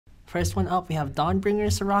First one up, we have Dawnbringer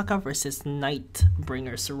Soraka versus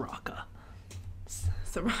Nightbringer Soraka.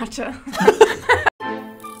 Sriracha.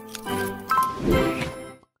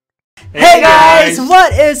 Hey guys,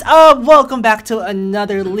 what is up? Welcome back to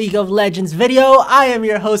another League of Legends video. I am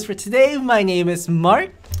your host for today. My name is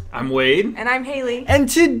Mark. I'm Wade. And I'm Haley. And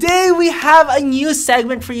today we have a new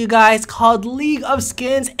segment for you guys called League of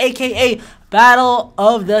Skins, aka Battle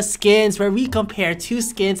of the Skins, where we compare two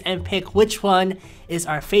skins and pick which one is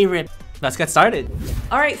our favorite. Let's get started.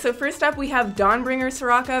 Alright, so first up we have Dawnbringer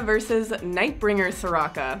Soraka versus Nightbringer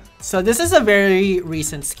Soraka. So this is a very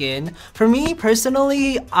recent skin. For me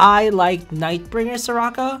personally, I like Nightbringer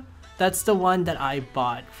Soraka. That's the one that I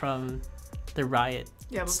bought from the Riot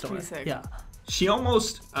store. Pretty sick. Yeah. She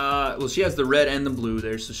almost, well, she has the red and the blue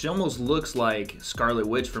there, so she almost looks like Scarlet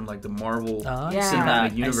Witch from like the Marvel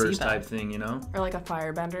Cinematic Universe type thing, you know? Or like a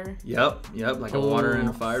firebender. Yep, like a water and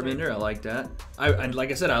a firebender. I like that. And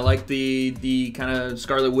like I said, I like the kind of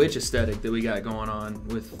Scarlet Witch aesthetic that we got going on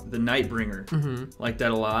with the Nightbringer. Like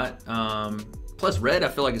that a lot. Plus red, I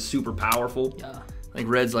feel like is super powerful. Yeah. I think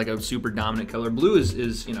red's like a super dominant color. Blue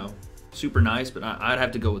is you know, super nice, but I'd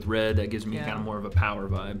have to go with red. That gives me kind of more of a power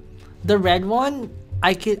vibe. The red one,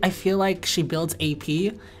 I feel like she builds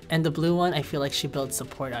AP, and the blue one, I feel like she builds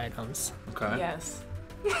support items. Okay. Yes.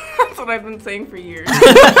 That's what I've been saying for years. So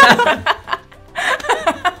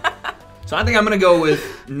I think I'm gonna go with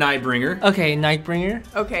Nightbringer. Okay, Nightbringer.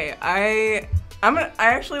 Okay, I want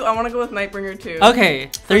to go with Nightbringer too. Okay,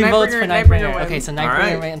 three votes for Nightbringer. Okay, so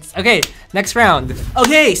Nightbringer wins. Okay, next round.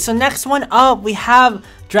 Okay, so next one up, we have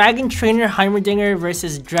Dragon Trainer Heimerdinger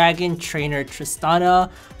versus Dragon Trainer Tristana.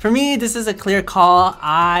 For me, this is a clear call.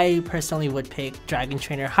 I personally would pick Dragon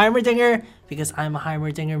Trainer Heimerdinger because I'm a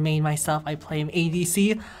Heimerdinger main myself. I play him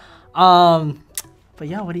ADC. But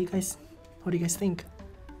yeah, what do you guys think?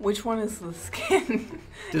 Which one is the skin?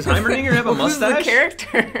 Does Heimerdinger have a mustache? Who's the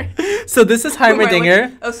character? So this is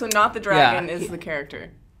Heimerdinger. Oh, so not the dragon is the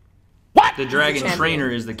character. What? The Dragon Trainer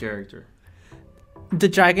is the character. The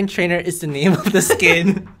Dragon Trainer is the name of the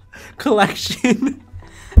skin collection.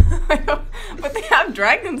 But they have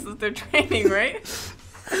dragons that they're training, right?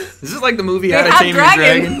 This is like the movie How to Tame Your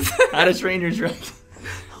Dragon. How to Train Your Dragon.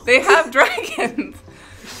 They have dragons.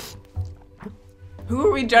 Who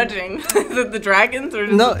are we judging? Is it the dragons or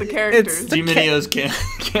is it the characters? G-Mineo's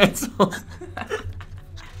canceled.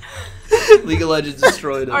 League of Legends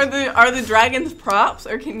destroyed it. Are the dragons props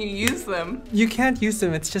or can you use them? You can't use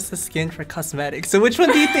them. It's just a skin for cosmetics. So which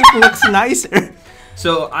one do you think looks nicer?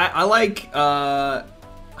 So I like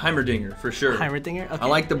Heimerdinger for sure. Heimerdinger. Okay. I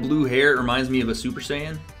like the blue hair. It reminds me of a Super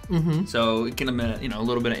Saiyan. So it can, you know, a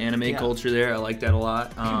little bit of anime culture there. I like that a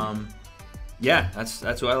lot. Yeah,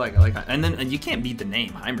 that's who I like. And then you can't beat the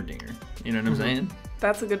name Heimerdinger. You know what I'm saying?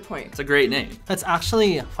 That's a good point. It's a great name. That's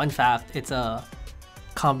actually a fun fact. It's a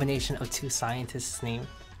combination of two scientists' name.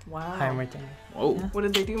 Wow. Heimerdinger. Whoa. Yeah. What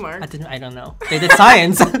did they do, Mark? I don't know. They did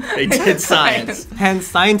science. They did science. Hence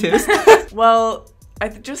scientist. Well, I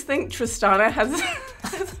just think Tristana has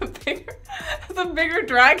a bigger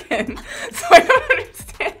dragon. So I don't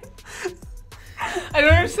understand. I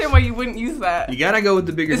don't understand why you wouldn't use that. You gotta go with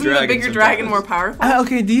the bigger dragon. Isn't the bigger dragon more powerful?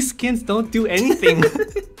 Okay, these skins don't do anything.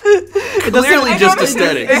 Clearly just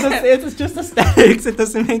aesthetics. It's just aesthetics. It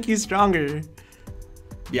doesn't make you stronger.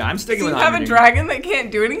 Yeah, I'm sticking with Heimerdinger. You have a dragon that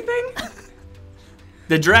can't do anything?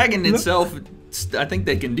 The dragon itself, I think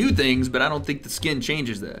they can do things, but I don't think the skin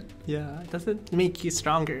changes that. Yeah, it doesn't make you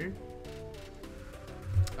stronger.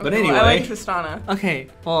 But anyway. Well, I like Tristana. Okay,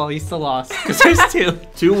 well, you still lost, because there's two.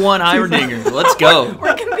 2-1 Heimerdinger. Let's go.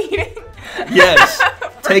 We're competing. Yes.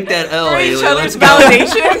 Take that L, For Haley. each other's Let's go.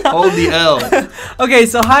 validation. Hold the L. Okay,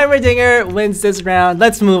 so Heimerdinger wins this round.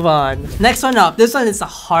 Let's move on. Next one up. This one is a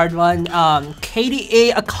hard one.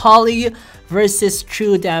 KDA Akali versus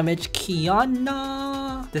True Damage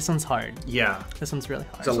Kiana. This one's hard. Yeah. This one's really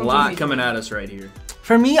hard. There's a lot coming at us right here.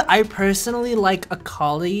 For me, I personally like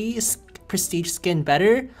Akali's Prestige skin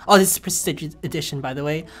better. Oh, this is Prestige edition, by the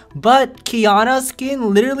way. But Kiana's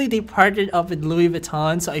skin, literally they partnered up with Louis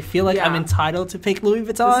Vuitton, so I feel like I'm entitled to pick Louis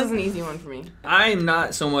Vuitton. This is an easy one for me. I'm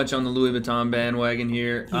not so much on the Louis Vuitton bandwagon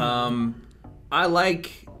here. I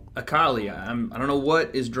like Akali. I don't know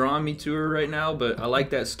what is drawing me to her right now, but I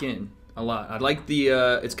like that skin a lot. I like the,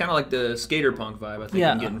 it's kind of like the skater punk vibe I think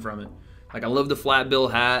I'm getting from it. Like I love the flat bill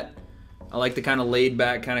hat. I like the kind of laid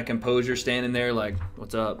back kind of composure standing there like,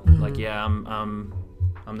 what's up? Like, yeah, I'm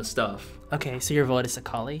the stuff. Okay, so your vote is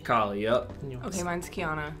Akali? Akali, yep. Okay, mine's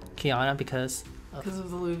Kiana. Kiana because? Because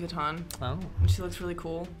of the Louis Vuitton. Oh. And she looks really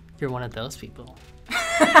cool. You're one of those people.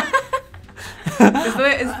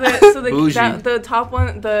 The top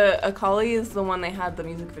one, the Akali is the one they had the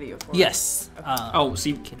music video for. Yes. Oh,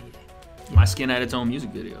 see, my skin had its own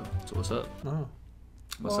music video. So what's up? Oh.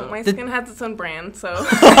 What's up? My skin has its own brand, so.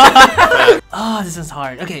 Oh, this is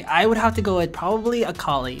hard. Okay, I would have to go with probably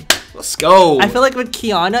Akali. Let's go. I feel like with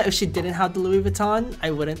Kiana, if she didn't have the Louis Vuitton,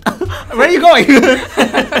 I wouldn't. Where are you going?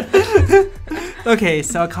 Okay,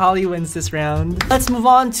 so Akali wins this round. Let's move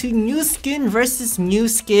on to new skin versus new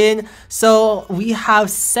skin. So we have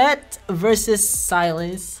Set versus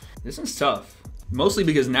Silas. This one's tough. Mostly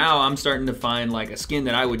because now I'm starting to find like a skin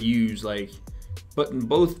that I would use, like, but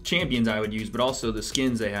both champions I would use, but also the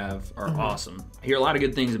skins they have are awesome. I hear a lot of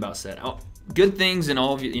good things about Set. Good things, and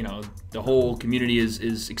all of you know, the whole community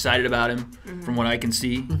is excited about him from what I can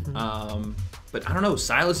see. But I don't know,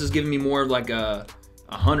 Silas is giving me more of like a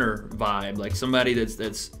hunter vibe, like somebody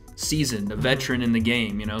that's seasoned, a veteran in the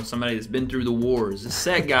game, you know, somebody that's been through the wars. This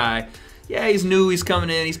Set guy, yeah, he's new, he's coming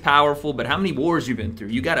in, he's powerful, but how many wars you been through?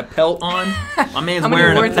 You got a pelt on? My man's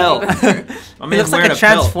wearing a pelt. My man's looks like a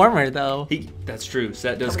transformer though. That's true.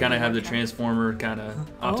 Set does kind of have the transformer kind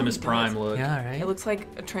of Optimus Prime look. Yeah, right. It looks like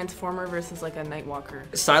a transformer versus like a Nightwalker.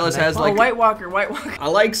 Silas has like White Walker. I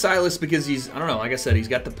like Silas because he's, I don't know, like I said, he's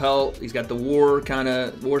got the pelt, he's got the war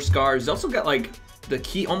scars. He's also got like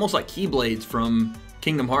the almost like keyblades from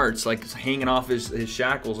Kingdom Hearts, like hanging off his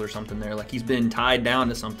shackles or something there. Like he's been tied down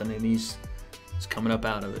to something and he's coming up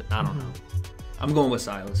out of it. I don't know. I'm going with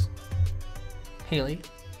Silas. Haley?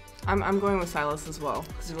 I'm going with Silas as well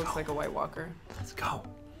because he looks like a White Walker. Let's go.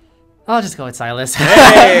 I'll just go with Silas.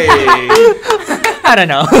 Hey! I don't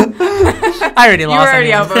know. I already lost. You were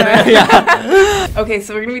already outvoted. Yeah. Okay,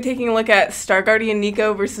 so we're gonna be taking a look at Star Guardian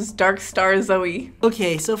Nico versus Dark Star Zoe.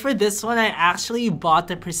 Okay, so for this one, I actually bought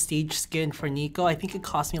the Prestige skin for Nico. I think it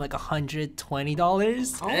cost me like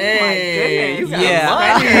 $120. Oh my goodness!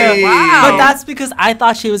 Yeah. Wow. But that's because I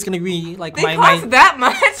thought she was gonna be like they cost that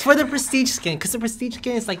much for the Prestige skin, because the Prestige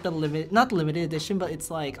skin is like the not limited edition, but it's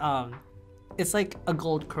like a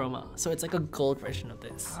gold chroma, so it's like a gold version of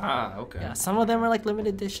this. Ah, okay. Yeah, some of them are like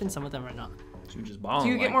limited edition, some of them are not. So you just bomb. Do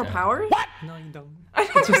you get like more that. powers? What? No, you don't. I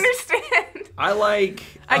don't understand. I like.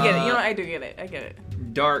 I get it. You know what? I do get it. I get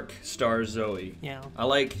it. Dark Star Zoe. Yeah. I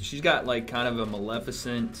like. She's got like kind of a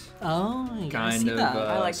Maleficent. Oh, you kind see of that.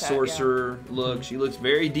 I like that, sorcerer look. She looks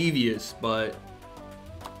very devious, but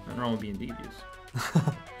nothing wrong with being devious.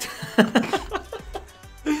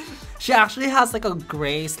 She actually has like a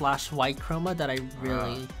gray/white chroma that I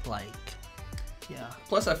really like. Yeah.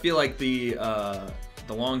 Plus, I feel like the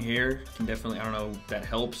long hair can definitely, I don't know, that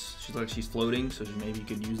helps. She's like she's floating, so maybe you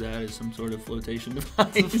could use that as some sort of flotation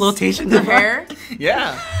device. Flotation The device. hair?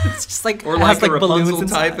 Yeah. It's just like Or it like has, a like balloons Rapunzel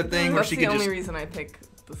inside. type of thing, where That's she the could only just. reason I pick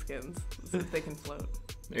the skins. Is that they can float.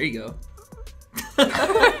 There you go.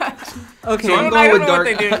 Okay. So I'm I going don't with know dark.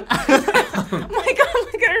 what they do. Oh my god!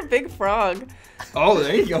 Look at her big frog. Oh,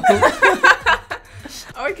 there you go.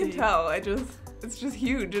 Oh, I can tell. It's just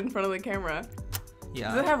huge in front of the camera.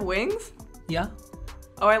 Yeah. Does it have wings? Yeah.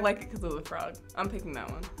 Oh, I like it because of the frog. I'm picking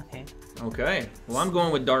that one. Okay. Okay. Well, I'm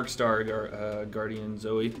going with Dark Star Guardian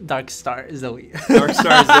Zoe. Dark Star Zoe. Dark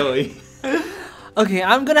Star Zoe. Okay,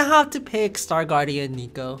 I'm gonna have to pick Star Guardian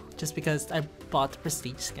Nico just because I bought the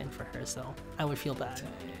Prestige skin for her, so I would feel bad.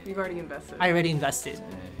 You've already invested. I already invested.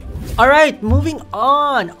 Alright, moving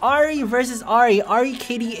on. Ari versus Ari. Ari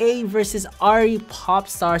KDA versus Ari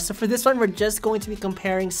Popstar. So for this one, we're just going to be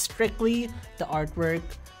comparing strictly the artwork.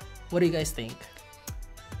 What do you guys think?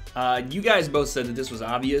 You guys both said that this was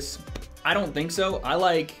obvious. I don't think so. I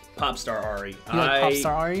like Popstar Ari. You like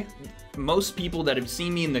Popstar Ari? Most people that have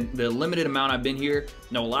seen me in the limited amount I've been here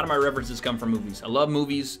know a lot of my references come from movies. I love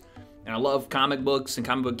movies, and I love comic books and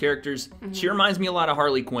comic book characters. She reminds me a lot of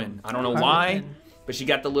Harley Quinn. I don't know why, but she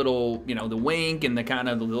got the little, you know, the wink and the kind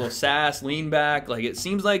of the little sass, lean back. Like, it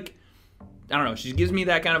seems like, I don't know, she gives me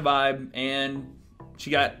that kind of vibe, and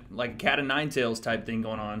she got like a cat of nine tails type thing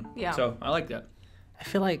going on. Yeah. So I like that. I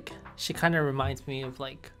feel like she kind of reminds me of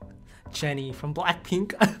like Jenny from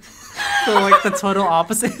Blackpink. So like the total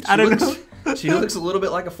opposite. I don't know. She looks a little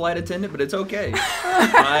bit like a flight attendant, but it's okay.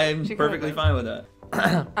 I'm perfectly fine with that.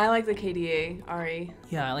 I like the KDA Ari.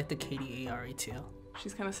 Yeah, I like the KDA Ari too.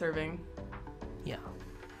 She's kind of serving. Yeah.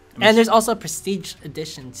 And there's also a Prestige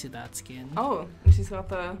edition to that skin. Oh, and she's got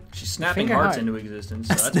the... She's snapping Finger hearts heart. into existence,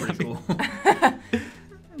 so that's pretty cool.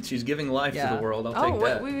 She's giving life to the world. I'll take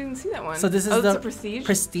that. We didn't see that one. So this is it's the a Prestige?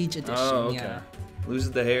 Prestige edition. Oh, okay. Yeah.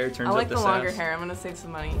 Loses the hair, turns I like up the the longer sass. hair. I'm gonna save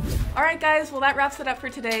some money. All right, guys. Well, that wraps it up for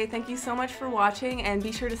today. Thank you so much for watching, and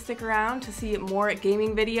be sure to stick around to see more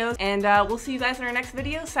gaming videos. And we'll see you guys in our next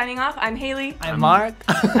video. Signing off. I'm Haley. I'm Mark.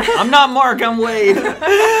 I'm not Mark. I'm Wade.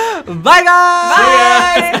 Bye,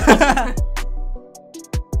 guys. Bye.